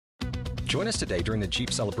Join us today during the Jeep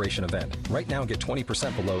Celebration event. Right now, get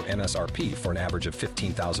 20% below MSRP for an average of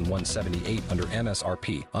 $15,178 under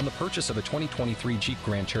MSRP on the purchase of a 2023 Jeep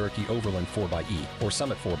Grand Cherokee Overland 4xE or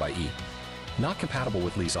Summit 4xE. Not compatible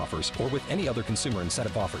with lease offers or with any other consumer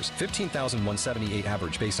incentive offers. $15,178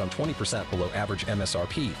 average based on 20% below average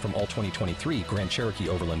MSRP from all 2023 Grand Cherokee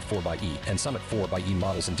Overland 4xE and Summit 4xE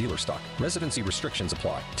models in dealer stock. Residency restrictions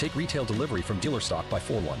apply. Take retail delivery from dealer stock by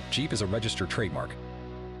 4/1. Jeep is a registered trademark.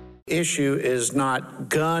 Issue is not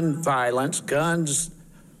gun violence. Guns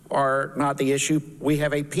are not the issue. We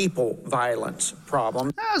have a people violence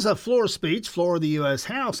problem. That was a floor speech, floor of the U.S.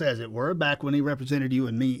 House, as it were, back when he represented you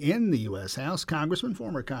and me in the U.S. House.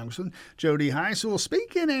 Former Congressman Jody Hice will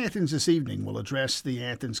speak in Athens this evening. Will address the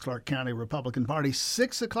Athens-Clarke County Republican Party.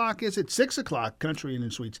 6 o'clock, is it? 6 o'clock, Country Inn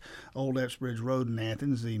and Suites, Old Epsbridge Road in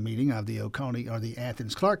Athens, the meeting of the the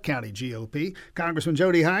Athens-Clarke County GOP. Congressman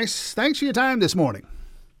Jody Hice, thanks for your time this morning.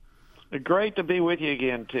 Great to be with you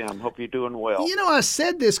again, Tim. Hope you're doing well. You know, I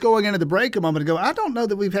said this going into the break a moment ago. I don't know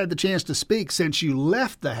that we've had the chance to speak since you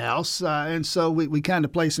left the House, and so we kind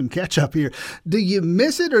of play some catch-up here. Do you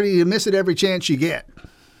miss it, or do you miss it every chance you get?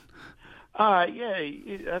 Yeah,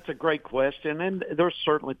 that's a great question, and there's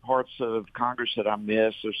certainly parts of Congress that I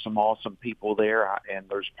miss. There's some awesome people there, and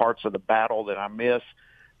there's parts of the battle that I miss.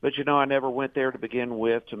 But, you know, I never went there to begin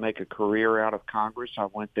with to make a career out of Congress. I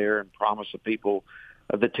went there and promised the people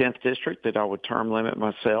of the 10th District that I would term limit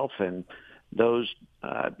myself, and those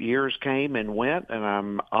years came and went, and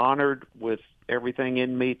I'm honored with everything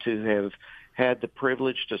in me to have had the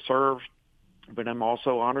privilege to serve, but I'm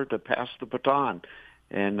also honored to pass the baton,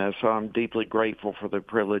 and so I'm deeply grateful for the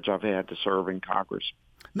privilege I've had to serve in Congress.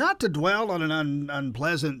 Not to dwell on an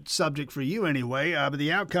unpleasant subject for you anyway, but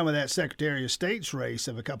the outcome of that Secretary of State's race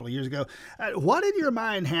of a couple of years ago, what in your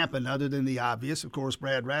mind happened other than the obvious? Of course,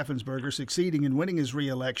 Brad Raffensperger succeeding and winning his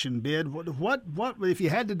reelection bid. What if you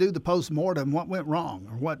had to do the postmortem, what went wrong,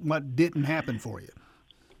 or what didn't happen for you?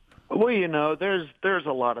 Well, you know, there's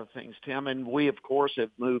a lot of things, Tim, and we, of course,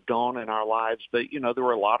 have moved on in our lives, but, you know, there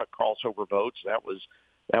were a lot of crossover votes. That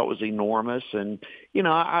was enormous. And, you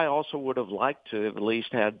know, I also would have liked to have at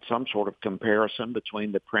least had some sort of comparison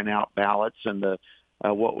between the printout ballots and the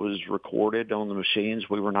what was recorded on the machines.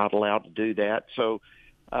 We were not allowed to do that. So,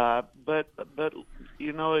 but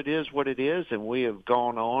you know, it is what it is, and we have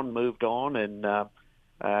gone on, moved on, and,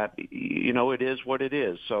 you know, it is what it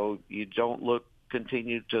is. So you don't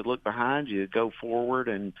continue to look behind, you go forward.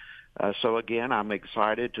 And so, again, I'm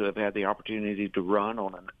excited to have had the opportunity to run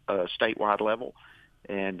on a statewide level,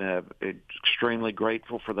 and extremely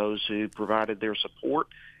grateful for those who provided their support.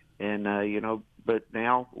 And, you know, but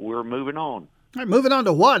now we're moving on. All right, moving on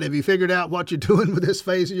to what? Have you figured out what you're doing with this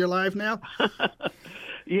phase of your life now?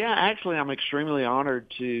 Yeah, actually, I'm extremely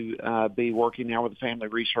honored to be working now with the Family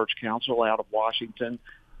Research Council out of Washington.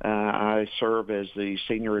 I serve as the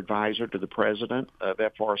senior advisor to the president of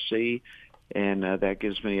FRC, and that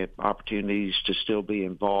gives me opportunities to still be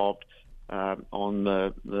involved on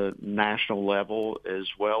the national level, as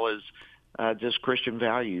well as just Christian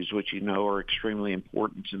values, which, you know, are extremely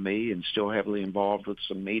important to me, and still heavily involved with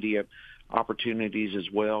some media opportunities as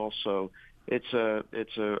well. So it's a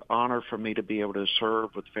honor for me to be able to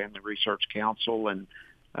serve with the Family Research Council, and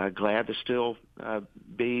glad to still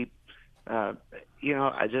be, you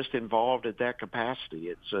know, just involved at that capacity.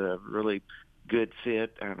 It's a really good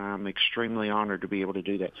fit, and I'm extremely honored to be able to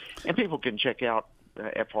do that. And people can check out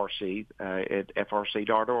FRC at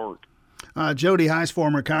frc.org. Jody Hice,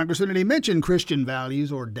 former congressman, and he mentioned Christian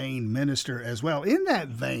values, ordained minister as well. In that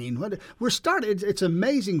vein, it's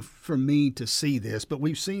amazing for me to see this, but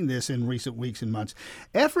we've seen this in recent weeks and months.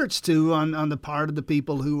 Efforts on the part of the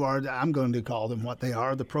people who are, I'm going to call them what they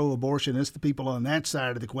are, the pro-abortionists, the people on that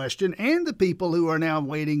side of the question, and the people who are now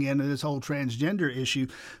wading into this whole transgender issue,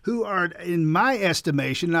 who are, in my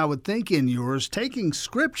estimation, and I would think in yours, taking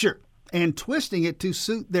Scripture and twisting it to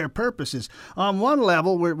suit their purposes. On one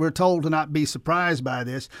level, we're told to not be surprised by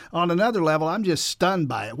this. On another level, I'm just stunned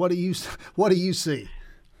by it. What do you see?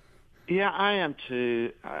 Yeah, I am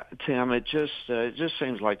too, Tim. It just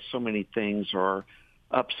seems like so many things are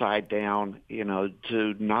upside down. You know,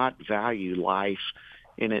 to not value life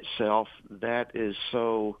in itself, that is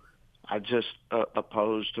so. I just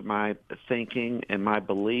opposed to my thinking and my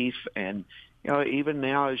belief. And you know, even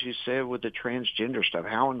now, as you said, with the transgender stuff,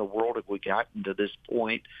 how in the world have we gotten to this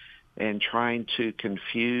point and trying to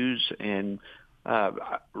confuse and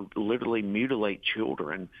literally mutilate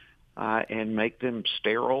children and make them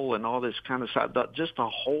sterile and all this kind of stuff? Just the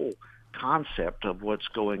whole concept of what's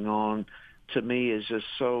going on, to me, is just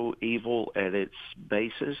so evil at its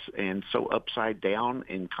basis and so upside down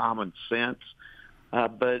in common sense.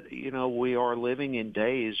 But, we are living in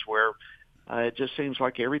days where it just seems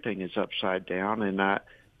like everything is upside down. And,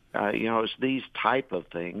 it's these type of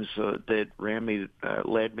things that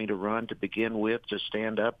led me to run to begin with, to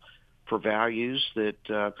stand up for values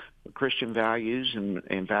that Christian values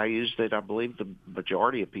and values that I believe the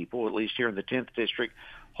majority of people, at least here in the 10th District,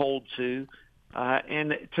 hold to.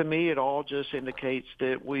 And to me, it all just indicates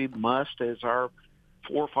that we must, as our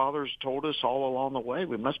forefathers told us all along the way,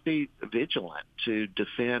 we must be vigilant to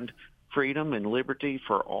defend freedom and liberty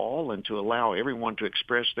for all, and to allow everyone to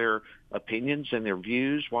express their opinions and their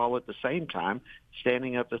views, while at the same time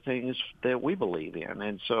standing up to things that we believe in.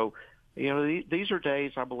 And so, these are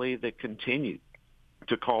days, I believe, that continue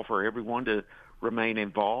to call for everyone to remain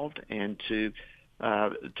involved and to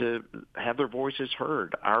have their voices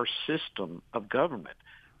heard. Our system of government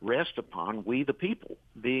rests upon we the people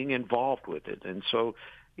being involved with it. And so,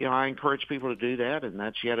 I encourage people to do that, and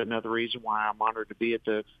that's yet another reason why I'm honored to be at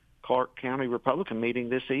the Clarke County Republican meeting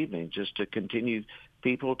this evening, just to continue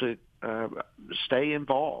people to stay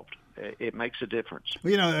involved. It makes a difference.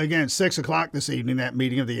 Well, again, 6 o'clock this evening, that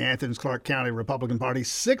meeting of the Athens-Clarke County Republican Party.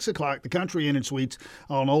 6 o'clock, the Country Inn and Suites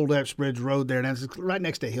on Old Epps Road there. And it's right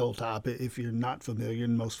next to Hilltop, if you're not familiar,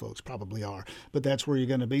 and most folks probably are. But that's where you're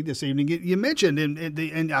going to be this evening. You mentioned,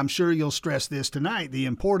 and I'm sure you'll stress this tonight, the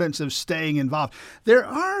importance of staying involved. There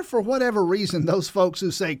are, for whatever reason, those folks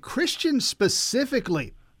who say Christians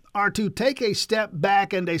specifically are to take a step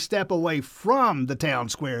back and a step away from the town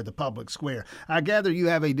square, the public square. I gather you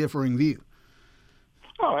have a differing view.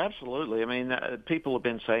 Oh, absolutely. I mean, people have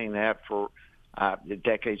been saying that for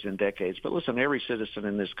decades and decades. But listen, every citizen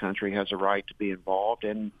in this country has a right to be involved,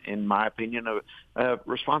 and, in my opinion, a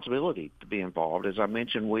responsibility to be involved. As I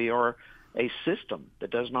mentioned, we are a system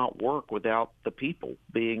that does not work without the people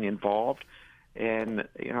being involved. And,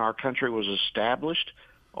 our country was established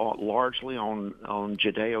largely on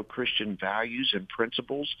Judeo-Christian values and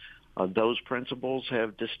principles. Those principles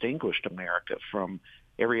have distinguished America from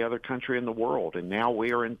every other country in the world, and now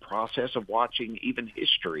we are in process of watching even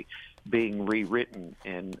history being rewritten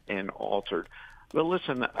and altered. But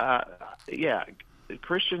listen,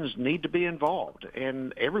 Christians need to be involved,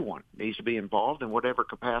 and everyone needs to be involved in whatever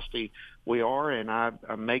capacity we are, and I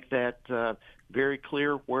make that very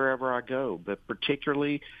clear wherever I go, but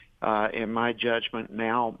particularly in my judgment,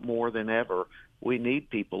 now more than ever, we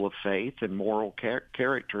need people of faith and moral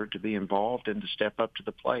character to be involved and to step up to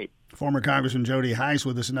the plate. Former Congressman Jody Hice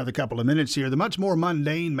with us another couple of minutes here. The much more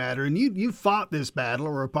mundane matter, and you fought this battle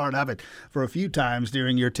or a part of it for a few times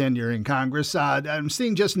during your tenure in Congress. I'm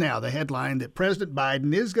seeing just now the headline that President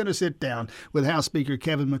Biden is going to sit down with House Speaker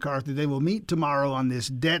Kevin McCarthy. They will meet tomorrow on this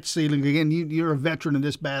debt ceiling. Again, you're a veteran of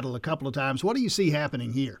this battle a couple of times. What do you see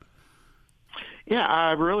happening here? Yeah,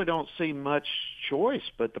 I really don't see much choice,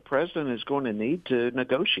 but the president is going to need to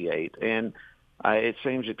negotiate, and it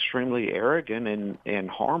seems extremely arrogant and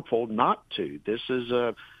harmful not to. This is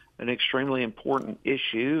an extremely important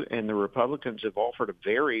issue, and the Republicans have offered a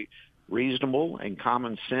very reasonable and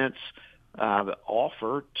common sense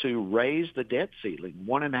offer to raise the debt ceiling,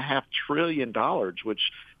 $1.5 trillion, which,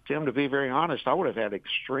 Tim, to be very honest, I would have had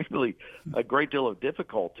a great deal of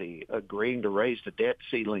difficulty agreeing to raise the debt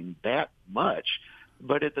ceiling that much.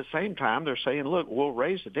 But at the same time, they're saying, look, we'll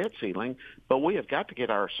raise the debt ceiling, but we have got to get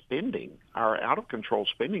our spending, our out-of-control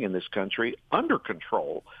spending in this country under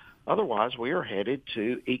control. Otherwise, we are headed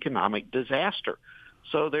to economic disaster.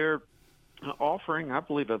 So they're offering, I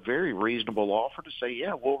believe, a very reasonable offer to say,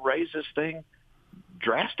 yeah, we'll raise this thing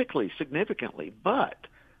drastically, significantly, but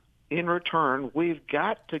in return, we've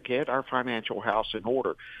got to get our financial house in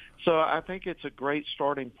order. So I think it's a great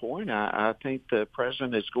starting point. I think the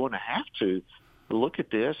president is going to have to look at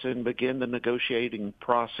this and begin the negotiating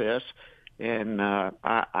process. And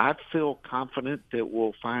I feel confident that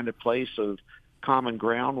we'll find a place of common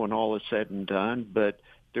ground when all is said and done. But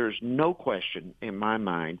there's no question in my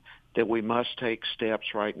mind that we must take steps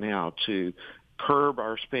right now to curb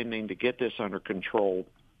our spending to get this under control.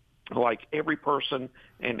 Like every person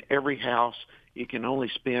and every house, you can only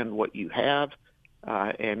spend what you have.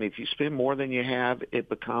 And if you spend more than you have, it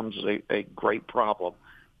becomes a great problem.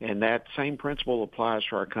 And that same principle applies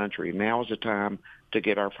to our country. Now is the time to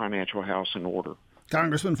get our financial house in order.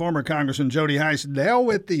 Former Congressman Jody Hice, now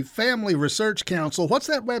with the Family Research Council. What's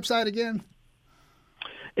that website again?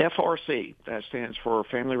 FRC, that stands for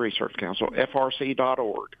Family Research Council,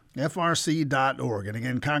 FRC.org. FRC.org. And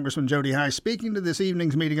again, Congressman Jody Hice speaking to this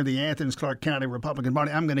evening's meeting of the Athens-Clarke County Republican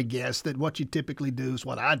Party. I'm going to guess that what you typically do is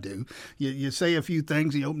what I do. You say a few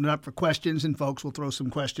things, you open it up for questions, and folks will throw some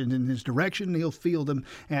questions in his direction, and he'll field them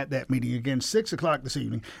at that meeting. Again, 6 o'clock this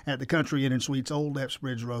evening at the Country Inn and Suites, Old Epps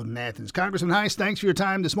Bridge Road in Athens. Congressman Hice, thanks for your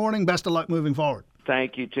time this morning. Best of luck moving forward.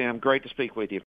 Thank you, Tim. Great to speak with you.